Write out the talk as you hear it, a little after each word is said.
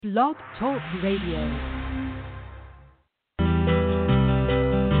Blog Talk Radio.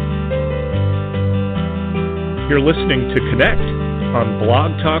 You're listening to Connect on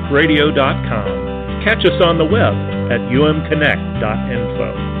blogtalkradio.com. Catch us on the web at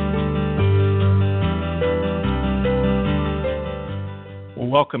umconnect.info. Well,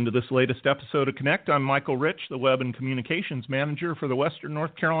 welcome to this latest episode of Connect. I'm Michael Rich, the Web and Communications Manager for the Western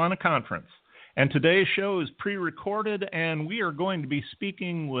North Carolina Conference. And today's show is pre-recorded, and we are going to be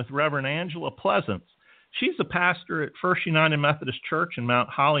speaking with Reverend Angela Pleasance. She's a pastor at First United Methodist Church in Mount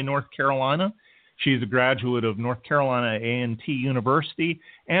Holly, North Carolina. She's a graduate of North Carolina A&T University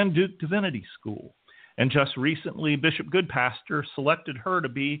and Duke Divinity School. And just recently, Bishop Goodpastor selected her to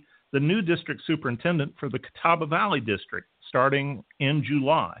be the new district superintendent for the Catawba Valley District starting in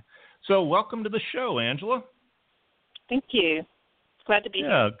July. So welcome to the show, Angela. Thank you. Glad to be here.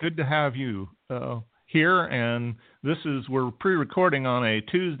 Yeah, good to have you here. And we're pre-recording on a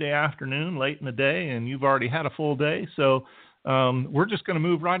Tuesday afternoon, late in the day, and you've already had a full day. So we're just going to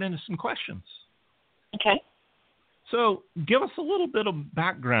move right into some questions. Okay. So give us a little bit of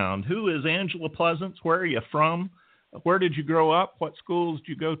background. Who is Angela Pleasance? Where are you from? Where did you grow up? What schools did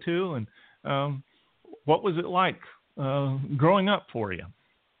you go to? And what was it like growing up for you?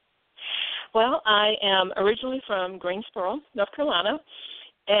 Well, I am originally from Greensboro, North Carolina,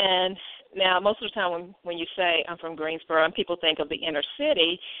 and now most of the time when you say I'm from Greensboro and people think of the inner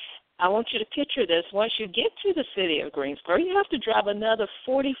city, I want you to picture this. Once you get to the city of Greensboro, you have to drive another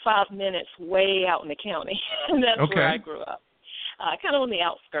 45 minutes way out in the county, and that's where I grew up, kind of on the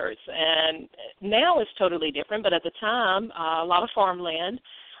outskirts. And now it's totally different, but at the time, a lot of farmland.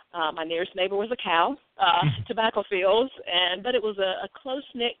 My nearest neighbor was a cow, tobacco fields, but it was a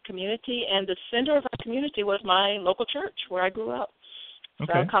close-knit community, and the center of our community was my local church where I grew up,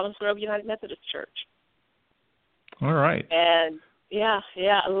 Collins Grove United Methodist Church. All right. And, yeah,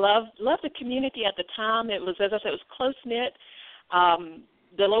 I loved the community at the time. It was, as I said, it was close-knit.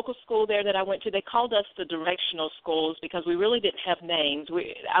 The local school there that I went to, they called us the directional schools because we really didn't have names.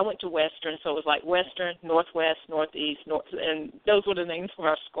 I went to Western, so it was like Western, Northwest, Northeast, and those were the names for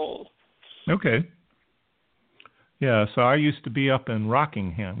our schools. Okay. Yeah, so I used to be up in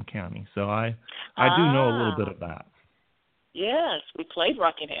Rockingham County, so I do know a little bit of that. Yes, we played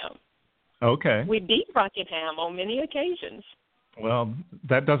Rockingham. Okay. We beat Rockingham on many occasions. Well,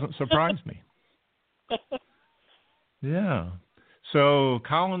 that doesn't surprise me. Yeah. So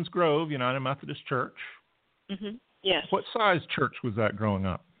Collins Grove United Methodist Church. Mm-hmm. Yes. What size church was that growing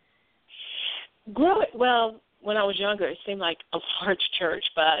up? Well, when I was younger, it seemed like a large church,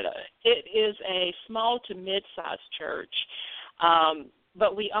 but it is a small to mid-sized church.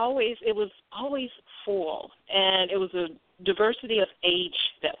 But it was always full, and it was a diversity of age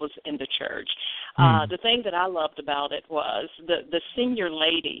that was in the church. The thing that I loved about it was the senior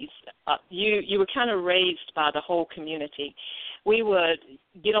ladies. You were kind of raised by the whole community. We would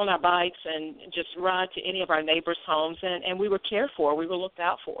get on our bikes and just ride to any of our neighbors' homes, and we were cared for. We were looked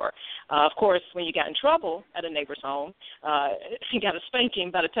out for. Of course, when you got in trouble at a neighbor's home, you got a spanking.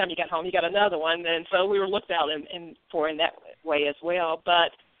 By the time you got home, you got another one, and so we were looked out for in that way as well.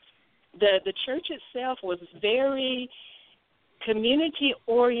 But the church itself was very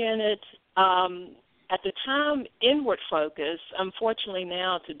community-oriented, at the time, inward-focused. Unfortunately,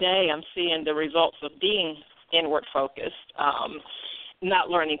 now, today, I'm seeing the results of being inward-focused, not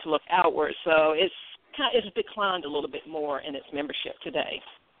learning to look outward. So it's declined a little bit more in its membership today.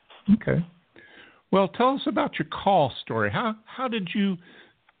 Okay. Well, tell us about your call story. How did you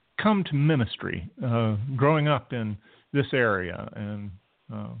come to ministry growing up in this area and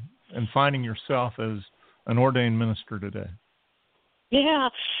finding yourself as an ordained minister today? Yeah.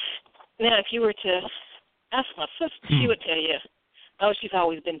 Now, if you were to ask my sister, she would tell you, she's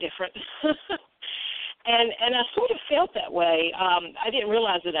always been different. And I sort of felt that way. I didn't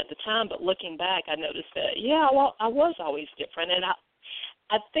realize it at the time, but looking back, I noticed that, I was always different. And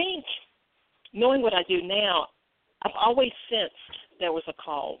I think, knowing what I do now, I've always sensed there was a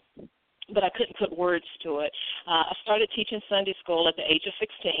call, but I couldn't put words to it. I started teaching Sunday school at the age of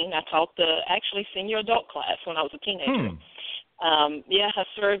 16. I taught the actually senior adult class when I was a teenager. I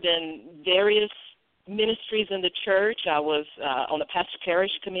served in various ministries in the church. I was on the pastor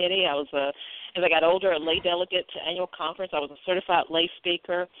parish committee. I was, as I got older, a lay delegate to annual conference. I was a certified lay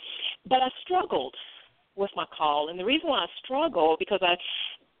speaker. But I struggled with my call. And the reason why I struggled, because I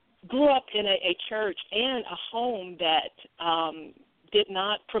grew up in a church and a home that did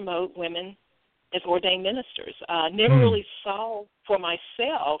not promote women as ordained ministers. I never really saw for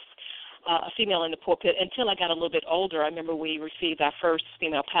myself a female in the pulpit until I got a little bit older. I remember we received our first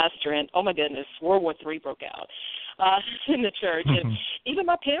female pastor, and oh my goodness, World War III broke out. in the church. And even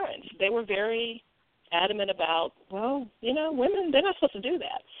my parents, they were very adamant about, well, women, they're not supposed to do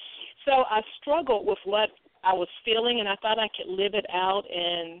that. So I struggled with what I was feeling, and I thought I could live it out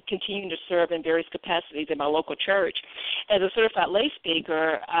and continue to serve in various capacities in my local church. As a certified lay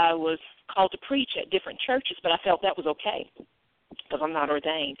speaker, I was called to preach at different churches, but I felt that was okay because I'm not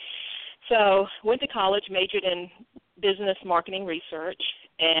ordained. So went to college, majored in business marketing research,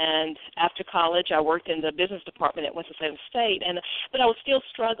 and after college I worked in the business department at Winston-Salem State, but I was still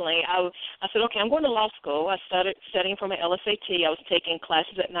struggling. I said, okay, I'm going to law school. I started studying for my LSAT. I was taking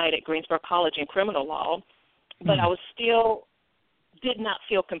classes at night at Greensboro College in criminal law, but I was still did not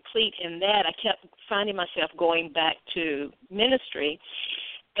feel complete in that. I kept finding myself going back to ministry,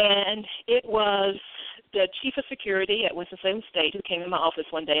 and it was the chief of security at Winston-Salem State who came in my office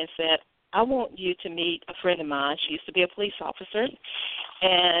one day and said, I want you to meet a friend of mine. She used to be a police officer,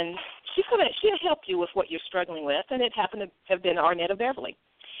 and she'll help you with what you're struggling with. And it happened to have been Arnetta Beverly.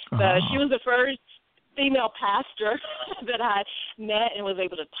 So she was the first female pastor that I met and was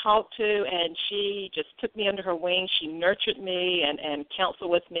able to talk to, and she just took me under her wing. She nurtured me and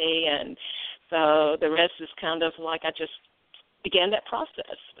counseled with me, and so the rest is kind of like I just began that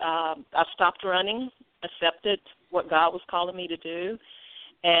process. I stopped running, accepted what God was calling me to do.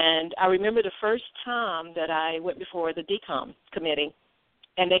 And I remember the first time that I went before the DECOM committee,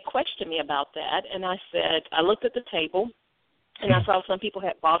 and they questioned me about that. And I said, I looked at the table, and I saw some people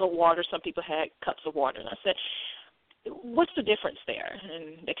had bottled water, some people had cups of water. And I said, what's the difference there?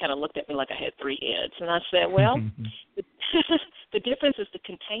 And they kind of looked at me like I had three heads. And I said, well, the difference is the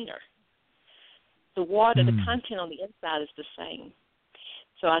container. The water, the content on the inside is the same.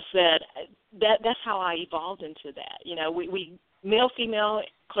 So I said, that's how I evolved into that. We male, female,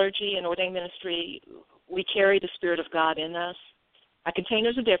 clergy, and ordained ministry, we carry the Spirit of God in us. Our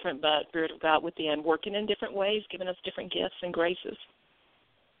containers are different, but Spirit of God within, working in different ways, giving us different gifts and graces.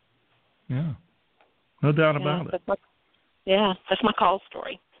 Yeah, no doubt about it. That's my call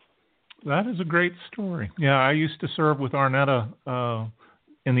story. That is a great story. Yeah, I used to serve with Arnetta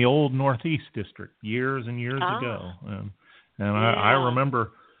in the old Northeast District years and years ago. I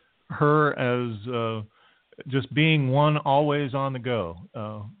remember her as just being one always on the go.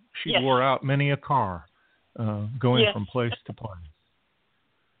 She wore out many a car going from place to place.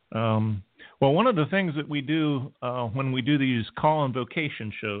 Well, one of the things that we do when we do these call and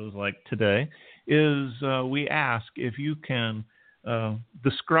vocation shows like today is we ask if you can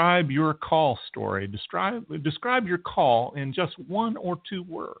describe your call story. Describe your call in just one or two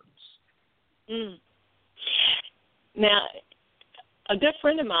words. Now, a good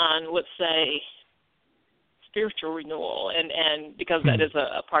friend of mine would say spiritual renewal, and because that is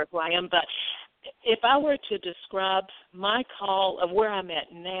a part of who I am. But if I were to describe my call of where I'm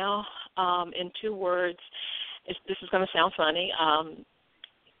at now in two words, this is going to sound funny,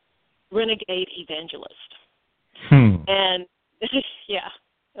 renegade evangelist. And,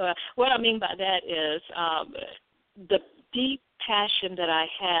 what I mean by that is the deep passion that I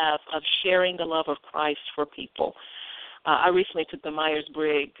have of sharing the love of Christ for people. I recently took the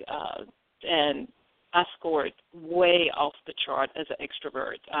Myers-Briggs, and I scored way off the chart as an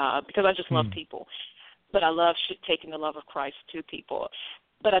extrovert because I just love people. But I love taking the love of Christ to people.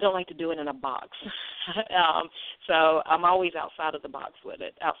 But I don't like to do it in a box. So I'm always outside of the box with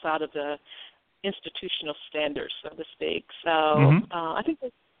it, outside of the institutional standards, so to speak. So I think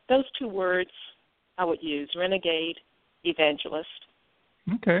those two words I would use, renegade, evangelist.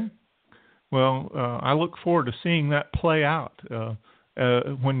 Okay. Well, I look forward to seeing that play out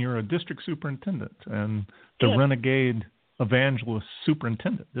when you're a district superintendent and the renegade evangelist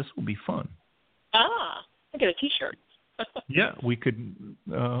superintendent. This will be fun. I get a T-shirt. Yeah, we could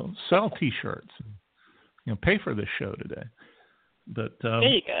sell T-shirts and pay for this show today. But there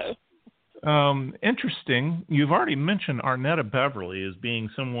you go. Interesting. You've already mentioned Arnetta Beverly as being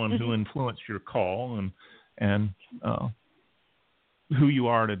someone who influenced your call and who you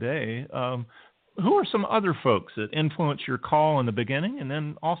are today. Who are some other folks that influenced your call in the beginning, and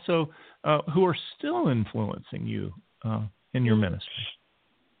then also who are still influencing you in your ministry?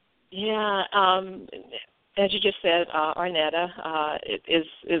 Yeah, as you just said, Arnetta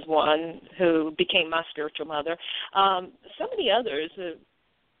is one who became my spiritual mother. Some of the others,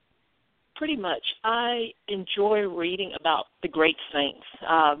 pretty much, I enjoy reading about the great saints.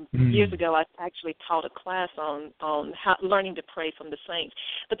 Years ago, I actually taught a class on how learning to pray from the saints.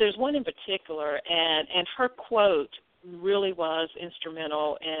 But there's one in particular, and her quote really was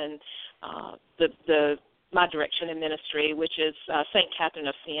instrumental in my direction in ministry, which is St. Catherine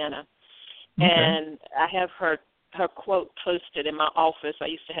of Siena. Okay. And I have her her quote posted in my office. I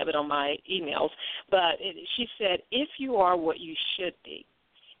used to have it on my emails. But she said, if you are what you should be,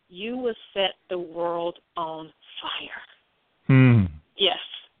 you will set the world on fire. Yes.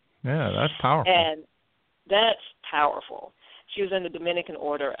 Yeah, that's powerful. And that's powerful. She was in the Dominican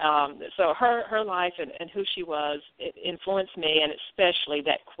order. So her life and who she was, it influenced me, and especially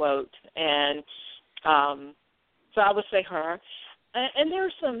that quote. And so I would say her. And there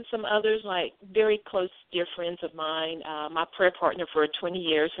are some others, like very close dear friends of mine. My prayer partner for 20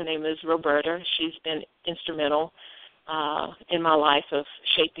 years, her name is Roberta. She's been instrumental in my life of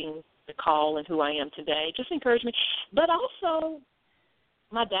shaping the call and who I am today. Just encourage me. But also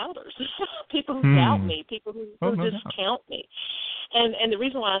my doubters, people who doubt me, people who discount me. And the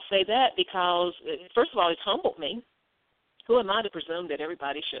reason why I say that, because, first of all, it's humbled me. Who am I to presume that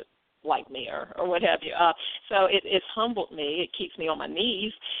everybody should like me or what have you? So it's humbled me. It keeps me on my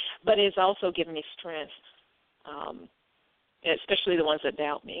knees, but it's also given me strength, especially the ones that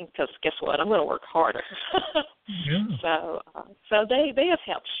doubt me, because guess what? I'm going to work harder. So they have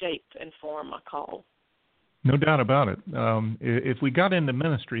helped shape and form my call. No doubt about it. If we got into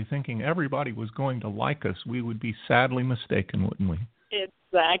ministry thinking everybody was going to like us, we would be sadly mistaken, wouldn't we?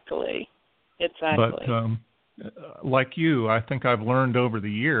 Exactly. But like you, I think I've learned over the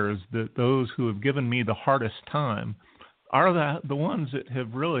years that those who have given me the hardest time are the ones that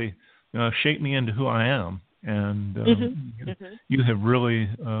have really shaped me into who I am. And you have really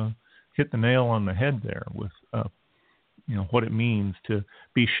hit the nail on the head there with what it means to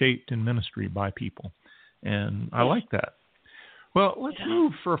be shaped in ministry by people. And I like that. Well, let's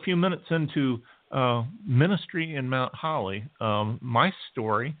move for a few minutes into ministry in Mount Holly. My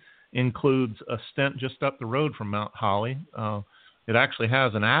story includes a stint just up the road from Mount Holly. It actually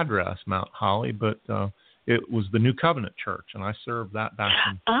has an address, Mount Holly, but it was the New Covenant Church, and I served that back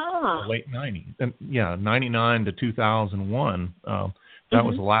in the late 90s. And 99 to 2001. That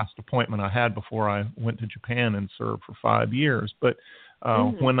was the last appointment I had before I went to Japan and served for 5 years. But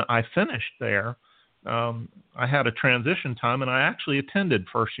when I finished there, I had a transition time, and I actually attended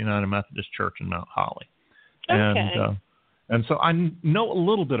First United Methodist Church in Mount Holly. Okay. And so I know a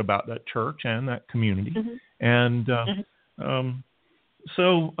little bit about that church and that community. And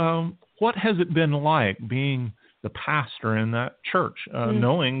so what has it been like being the pastor in that church,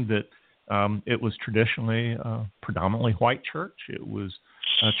 knowing that it was traditionally a predominantly white church, it was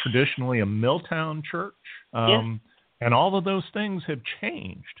traditionally a Milltown church, and all of those things have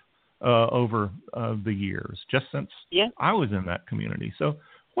changed over the years, just since I was in that community. So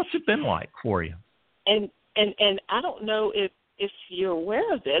what's it been like for you? And I don't know if you're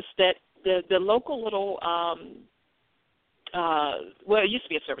aware of this, that the local little, it used to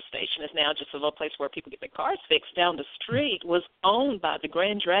be a service station. It's now just a little place where people get their cars fixed down the street, was owned by the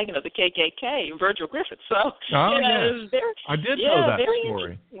Grand Dragon of the KKK, Virgil Griffith. So, it was very, I did know that very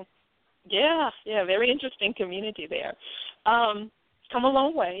story. Yeah, very interesting community there. Come a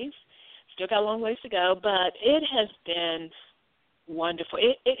long ways. Still got a long ways to go, but it has been wonderful.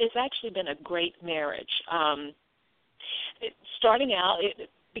 It's actually been a great marriage. Starting out,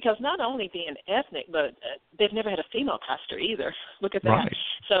 because not only being ethnic, but they've never had a female pastor either. Look at that. Right.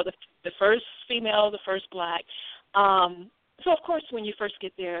 So the first female, the first black. So, of course, when you first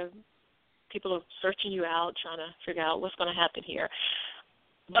get there, people are searching you out, trying to figure out what's going to happen here.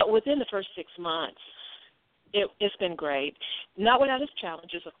 But within the first 6 months, it's been great. Not without its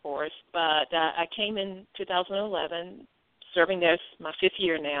challenges, of course, but I came in 2011, serving there my 5th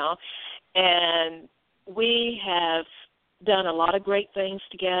year now, and we have done a lot of great things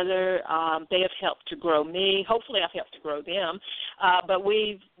together. They have helped to grow me. Hopefully I've helped to grow them. But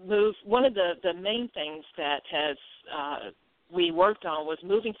we've moved. One of the main things that we worked on was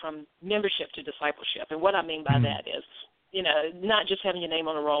moving from membership to discipleship. And what I mean by that is, not just having your name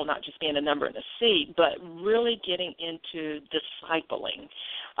on a roll, not just being a number in a seat, but really getting into discipling,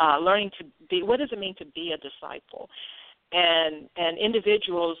 learning to be, what does it mean to be a disciple? And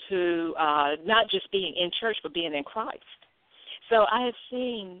individuals who, not just being in church, but being in Christ. So I have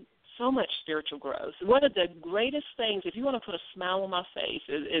seen so much spiritual growth. One of the greatest things, if you want to put a smile on my face,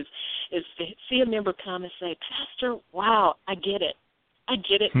 is to see a member come and say, Pastor, wow, I get it. I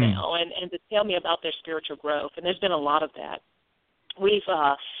get it now, and to tell me about their spiritual growth. And there's been a lot of that. We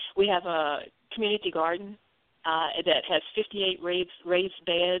have a community garden that has 58 raised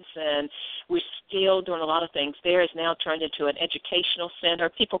beds, and we're still doing a lot of things there. It's now turned into an educational center.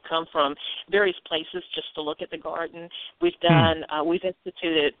 People come from various places just to look at the garden. We've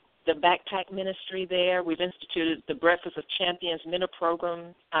instituted the backpack ministry there. We've instituted the Breakfast of Champions mentor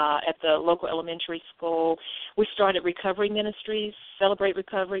program at the local elementary school. We started recovery ministries, Celebrate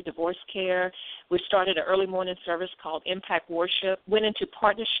Recovery, Divorce Care. We started an early morning service called Impact Worship. Went into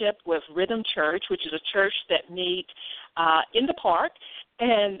partnership with Rhythm Church, which is a church that meet in the park.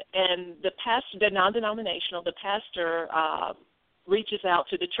 And the pastor, they're non-denominational. The pastor reaches out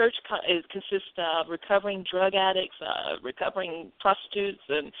to the church. It consists of recovering drug addicts, recovering prostitutes,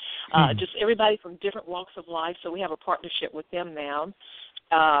 and just everybody from different walks of life. So we have a partnership with them now.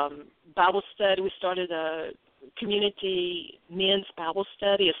 Bible study, we started a community men's Bible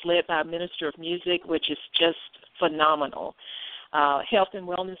study. It's led by a minister of music, which is just phenomenal. Health and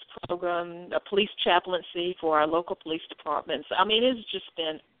wellness program, a police chaplaincy for our local police departments. I mean, it's just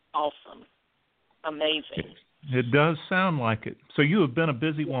been awesome, amazing. It does sound like it. So you have been a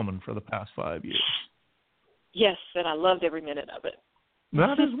busy woman for the past 5 years. Yes, and I loved every minute of it.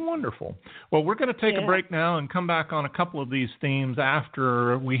 That is wonderful. Well, we're going to take a break now and come back on a couple of these themes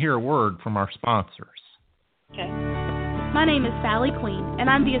after we hear a word from our sponsors. Okay. My name is Sally Queen, and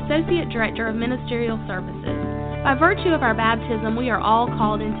I'm the Associate Director of Ministerial Services. By virtue of our baptism, we are all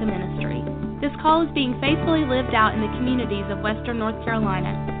called into ministry. This call is being faithfully lived out in the communities of Western North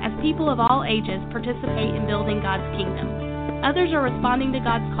Carolina as people of all ages participate in building God's kingdom. Others are responding to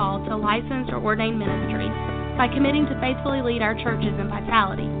God's call to licensed or ordained ministry by committing to faithfully lead our churches in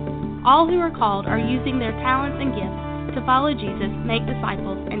vitality. All who are called are using their talents and gifts to follow Jesus, make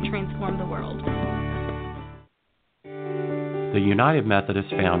disciples, and transform the world. The United Methodist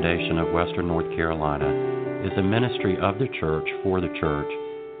Foundation of Western North Carolina is a ministry of the church for the church,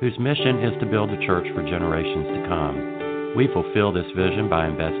 whose mission is to build a church for generations to come. We fulfill this vision by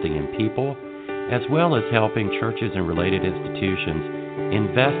investing in people, as well as helping churches and related institutions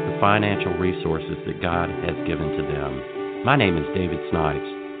invest the financial resources that God has given to them. My name is David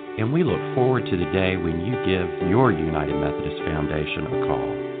Snipes, and we look forward to the day when you give your United Methodist Foundation a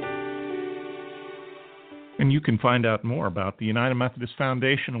call. And you can find out more about the United Methodist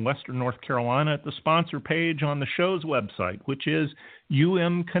Foundation in Western North Carolina at the sponsor page on the show's website, which is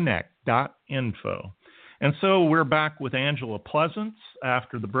umconnect.info. And so we're back with Angela Pleasance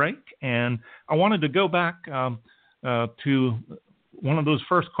after the break, and I wanted to go back to one of those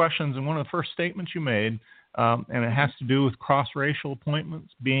first questions and one of the first statements you made, and it has to do with cross-racial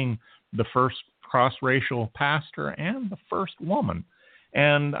appointments, being the first cross-racial pastor and the first woman.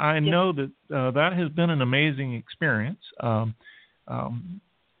 And I know that that has been an amazing experience.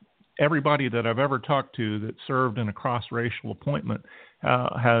 Everybody that I've ever talked to that served in a cross-racial appointment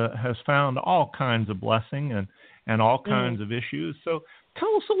has found all kinds of blessing and all kinds of issues. So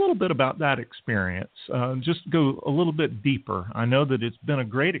tell us a little bit about that experience. Just go a little bit deeper. I know that it's been a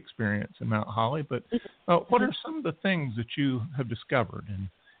great experience in Mount Holly, but what are some of the things that you have discovered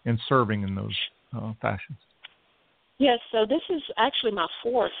in serving in those fashions? Yes, so this is actually my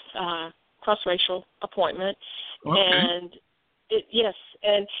fourth cross-racial appointment, and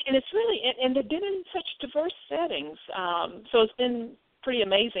it's really, and they've been in such diverse settings, so it's been pretty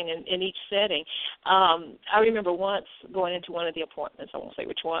amazing in each setting. I remember once going into one of the appointments, I won't say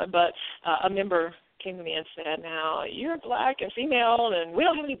which one, but a member came to me and said, now, you're black and female, and we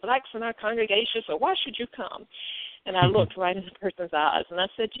don't have any blacks in our congregation, so why should you come? And I looked right in the person's eyes, and I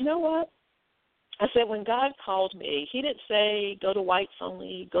said, you know what? I said, when God called me, he didn't say go to whites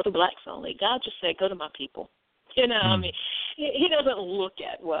only, go to blacks only. God just said go to my people. You know, I mean, he doesn't look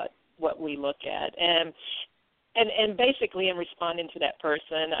at what we look at. And basically in responding to that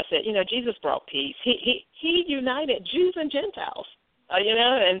person, I said, you know, Jesus brought peace. He united Jews and Gentiles, you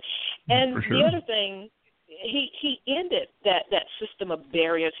know, and sure. The other thing, he ended that system of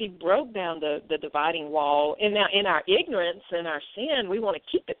barriers. He broke down the dividing wall. And now in our ignorance and our sin, we want to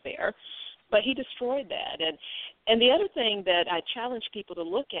keep it there. But he destroyed that. And the other thing that I challenge people to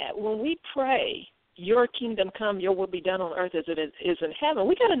look at, when we pray, your kingdom come, your will be done on earth as it is in heaven,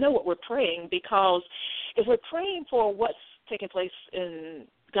 we got to know what we're praying, because if we're praying for what's taking place in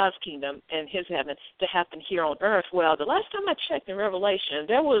God's kingdom and his heaven to happen here on earth, well, the last time I checked in Revelation,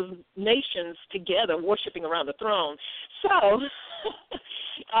 there was nations together worshiping around the throne. So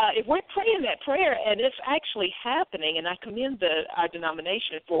if we're praying that prayer and it's actually happening, and I commend our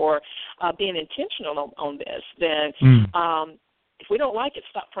denomination for being intentional on this, then if we don't like it,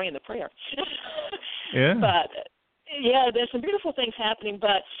 stop praying the prayer. Yeah. But, yeah, there's some beautiful things happening.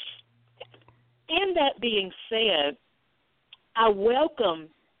 But in that being said, I welcome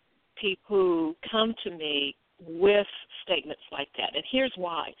people who come to me with statements like that. And here's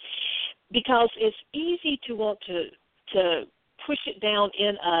why. Because it's easy to want to push it down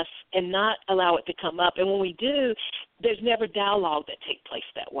in us and not allow it to come up. And when we do, there's never dialogue that takes place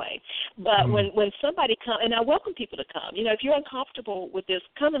that way. But when somebody comes, and I welcome people to come, if you're uncomfortable with this,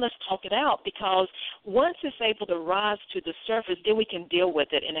 come and let's talk it out, because once it's able to rise to the surface, then we can deal with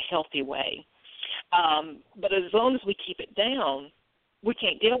it in a healthy way. But as long as we keep it down, we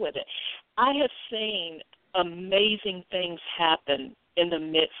can't deal with it. I have seen amazing things happen in the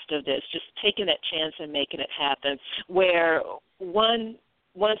midst of this, just taking that chance and making it happen, where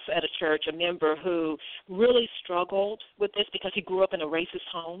once at a church, a member who really struggled with this because he grew up in a racist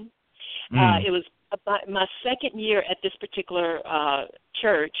home. It was about my second year at this particular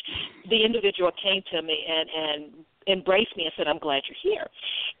church. The individual came to me and embraced me and said, "I'm glad you're here."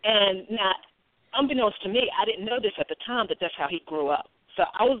 And now, unbeknownst to me, I didn't know this at the time, that that's how he grew up. So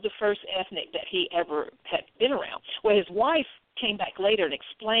I was the first ethnic that he ever had been around. Well, his wife came back later and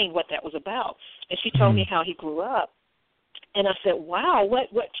explained what that was about, and she told me how he grew up. And I said, wow,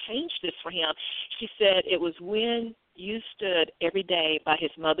 what changed this for him? She said, it was when you stood every day by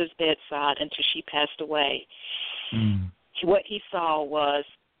his mother's bedside until she passed away. What he saw was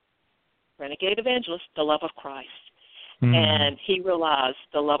renegade evangelist, the love of Christ. And he realized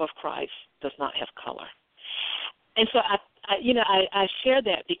the love of Christ does not have color. And so I share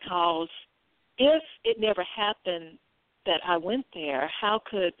that because if it never happened that I went there, how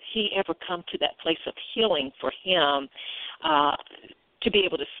could he ever come to that place of healing for him to be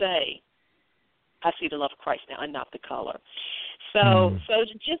able to say, I see the love of Christ now and not the color. So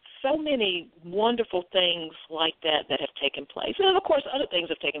just so many wonderful things like that have taken place. And, of course, other things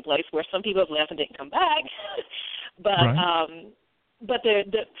have taken place where some people have left and didn't come back. But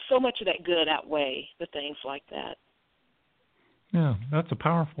so much of that good outweigh the things like that. Yeah, that's a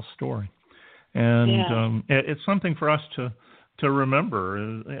powerful story. And it's something for us to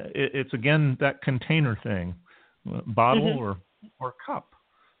remember. It's, again, that container thing, bottle or cup.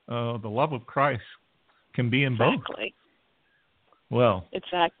 The love of Christ can be in both. Well.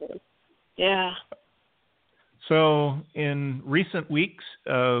 Exactly. Yeah. So in recent weeks,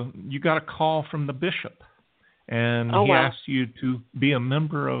 you got a call from the bishop, and he asked you to be a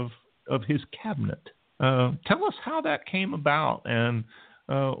member of his cabinet. Tell us how that came about, and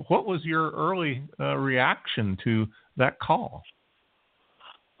what was your early reaction to that call?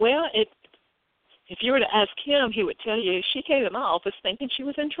 Well, if you were to ask him, he would tell you she came to my office thinking she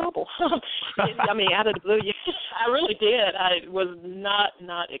was in trouble. I mean, out of the blue, I really did. I was not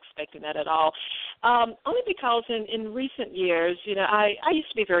expecting that at all. Only because in recent years, I used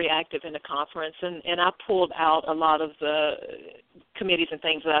to be very active in the conference, and I pulled out a lot of the committees and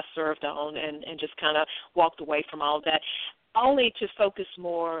things that I served on and just kind of walked away from all of that, only to focus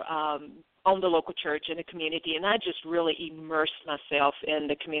more on the local church and the community, and I just really immersed myself in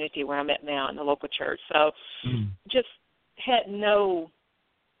the community where I'm at now in the local church. So just had none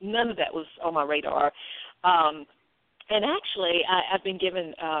of that was on my radar. And actually, I've been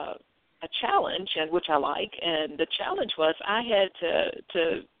given a challenge, and which I like, and the challenge was I had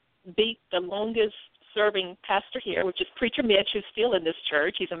to beat the longest serving pastor here, which is Preacher Mitch, who's still in this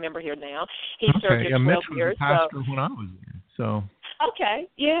church. He's a member here now. He served here 12 Mitch years. Was a pastor when I was there, so. Okay,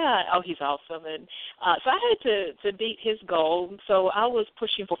 yeah. Oh, he's awesome. And so I had to beat his goal. So I was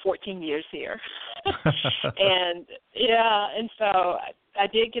pushing for 14 years here. and so I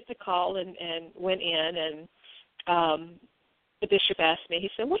did get the call and went in, and the bishop asked me, he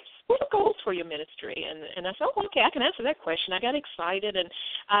said, what are the goals for your ministry? And I said, oh, okay, I can answer that question. I got excited, and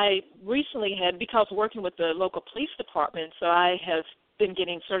I recently had, because working with the local police department, so I have been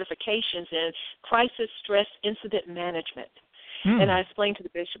getting certifications in crisis stress incident management. And I explained to the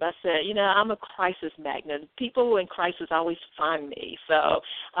bishop, I said, I'm a crisis magnet. People in crisis always find me. So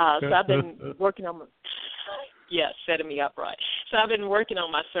I've been working on setting me up right. So I've been working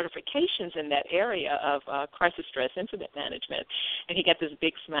on my certifications in that area of crisis stress incident management. And he got this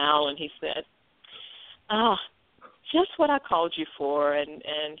big smile, and he said, just what I called you for. And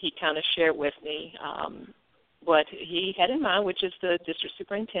he kind of shared with me what he had in mind, which is the district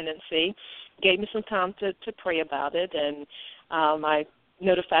superintendency. Gave me some time to pray about it, and I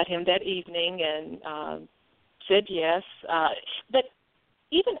notified him that evening and said yes. But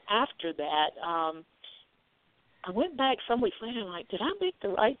even after that, I went back some weeks later and like, did I make the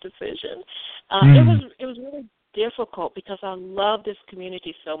right decision? It was really difficult because I love this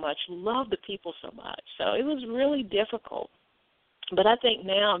community so much, love the people so much. So it was really difficult. But I think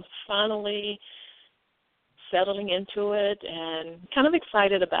now I'm finally settling into it and kind of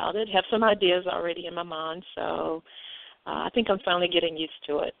excited about it, have some ideas already in my mind. So I think I'm finally getting used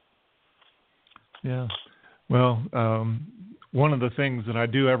to it. Yeah. Well, one of the things that I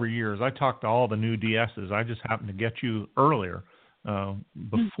do every year is I talk to all the new DSs. I just happened to get you earlier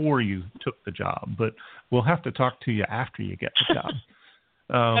before you took the job, but we'll have to talk to you after you get the job.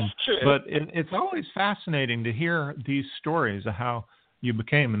 That's true. But it's always fascinating to hear these stories of how you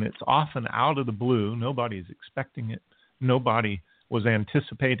became, and it's often out of the blue. Nobody's expecting it. Nobody was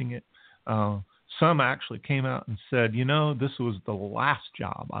anticipating it. Some actually came out and said, this was the last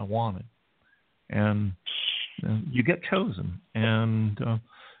job I wanted. And you get chosen. And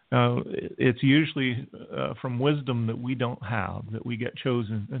it's usually from wisdom that we don't have, that we get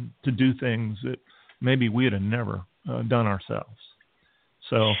chosen to do things that maybe we'd have never done ourselves.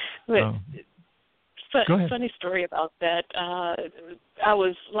 So, go ahead. Funny story about that.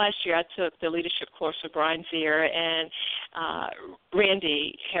 Last year I took the leadership course with Brian Zier, and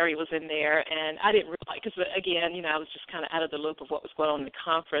Randy Harry was in there, and I didn't realize, because again, I was just kind of out of the loop of what was going on in the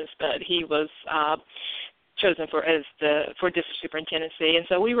conference, but he was chosen for district superintendency, and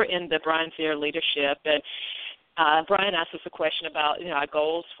so we were in the Brian Zier leadership, and Brian asked us a question about, our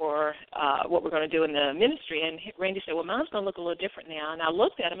goals for what we're going to do in the ministry. And Randy said, well, mine's going to look a little different now. And I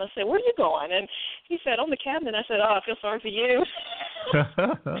looked at him and said, where are you going? And he said, on the cabinet. I said, I feel sorry for you.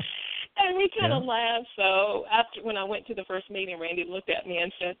 And we kind of laughed. So when I went to the first meeting, Randy looked at me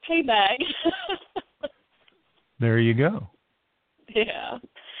and said, payback. There you go. Yeah.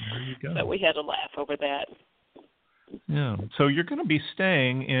 There you go. So we had a laugh over that. Yeah. So you're going to be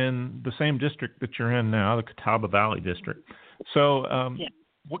staying in the same district that you're in now, the Catawba Valley District. So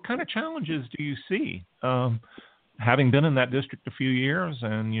what kind of challenges do you see? Having been in that district a few years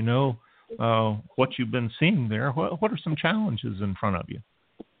and what you've been seeing there, what are some challenges in front of you?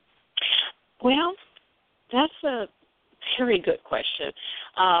 Well, that's a very good question.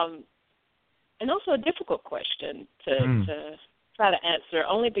 And also a difficult question to try to answer,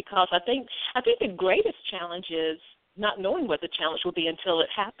 only because I think the greatest challenge is not knowing what the challenge will be until it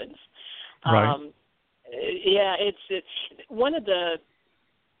happens. Right. It's one of the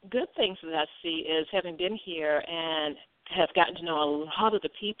good things that I see is having been here and have gotten to know a lot of the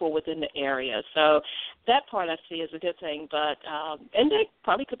people within the area. So that part I see as a good thing, but and that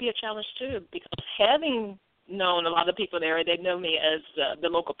probably could be a challenge too, because having known a lot of people in the area, they know me as the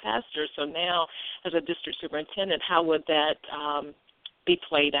local pastor. So now, as a district superintendent, how would that be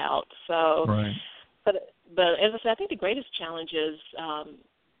played out? So, right. But as I said, I think the greatest challenge is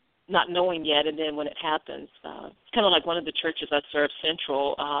not knowing yet, and then when it happens, it's kind of like one of the churches I served,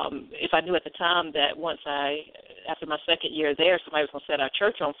 Central. If I knew at the time that after my second year there, somebody was going to set our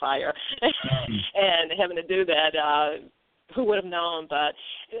church on fire, and having to do that, who would have known? But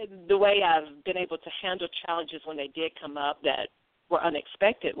the way I've been able to handle challenges when they did come up that were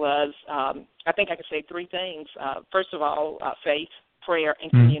unexpected was, I think I could say three things. First of all, faith, prayer, and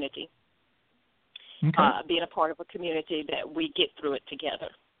community. Okay. Being a part of a community that we get through it together.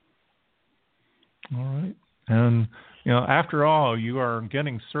 All right. And, after all, you are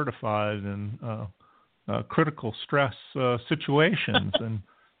getting certified in critical stress situations. And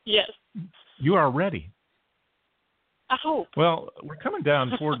yes. You are ready. I hope. Well, we're coming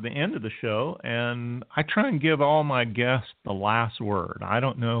down toward the end of the show, and I try and give all my guests the last word. I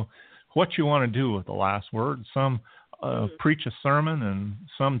don't know what you want to do with the last word. Some preach a sermon, and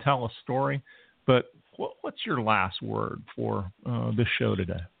some tell a story. But what's your last word for this show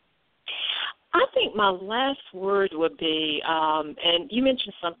today? I think my last word would be, and you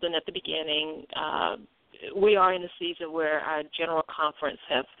mentioned something at the beginning, we are in a season where our general conference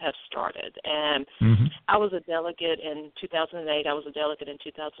have started. And I was a delegate in 2008. I was a delegate in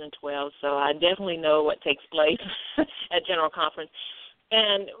 2012. So I definitely know what takes place at general conference.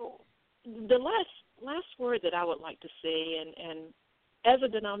 And the last word that I would like to see, and as a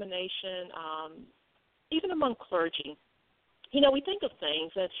denomination, even among clergy, we think of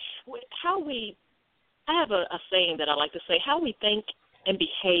things and I have a saying that I like to say, how we think and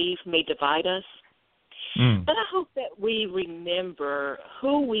behave may divide us. But I hope that we remember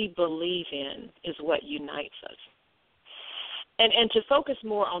who we believe in is what unites us. And to focus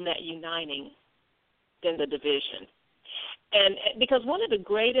more on that uniting than the division. And because one of the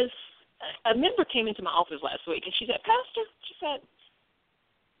greatest, a member came into my office last week and she said, Pastor, she said,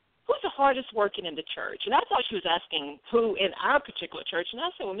 who's the hardest working in the church? And I thought she was asking who in our particular church. And I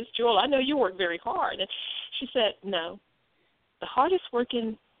said, well, Miss Jewel, I know you work very hard. And she said, no, the hardest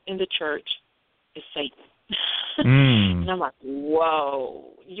working in the church is Satan. And I'm like,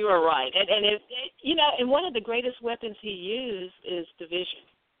 whoa, you are right. And it, and one of the greatest weapons he used is division.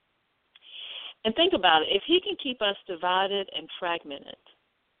 And think about it. If he can keep us divided and fragmented,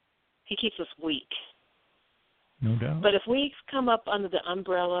 he keeps us weak. No doubt. But if we come up under the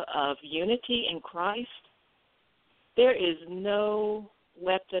umbrella of unity in Christ, there is no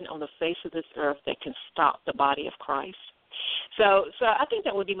weapon on the face of this earth that can stop the body of Christ. So I think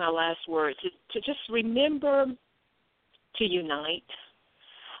that would be my last word, to just remember to unite.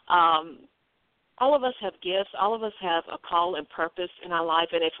 All of us have gifts. All of us have a call and purpose in our life,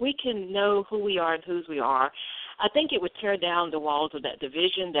 and if we can know who we are and whose we are, I think it would tear down the walls of that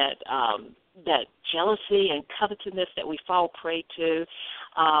division, that jealousy and covetousness that we fall prey to,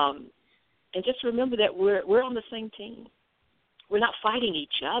 and just remember that we're on the same team. We're not fighting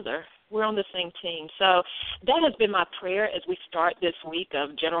each other. We're on the same team. So that has been my prayer as we start this week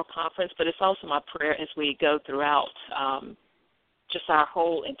of General Conference, but it's also my prayer as we go throughout just our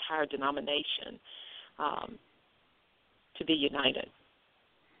whole entire denomination to be united.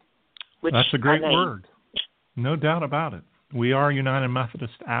 That's a great word. No doubt about it. We are United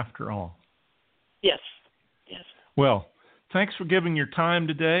Methodist after all. Yes. Well, thanks for giving your time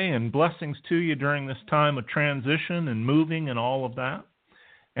today, and blessings to you during this time of transition and moving and all of that.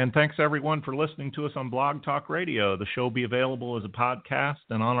 And thanks, everyone, for listening to us on Blog Talk Radio. The show will be available as a podcast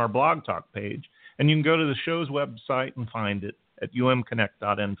and on our Blog Talk page. And you can go to the show's website and find it at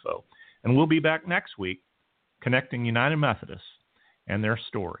umconnect.info. And we'll be back next week connecting United Methodists and their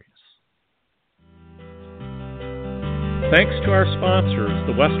stories. Thanks to our sponsors,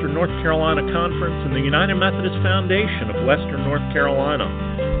 the Western North Carolina Conference and the United Methodist Foundation of Western North Carolina.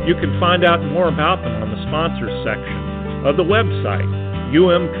 You can find out more about them on the sponsors section of the website,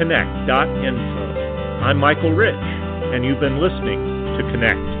 umconnect.info. I'm Michael Rich, and you've been listening to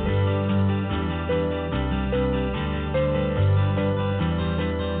Connect.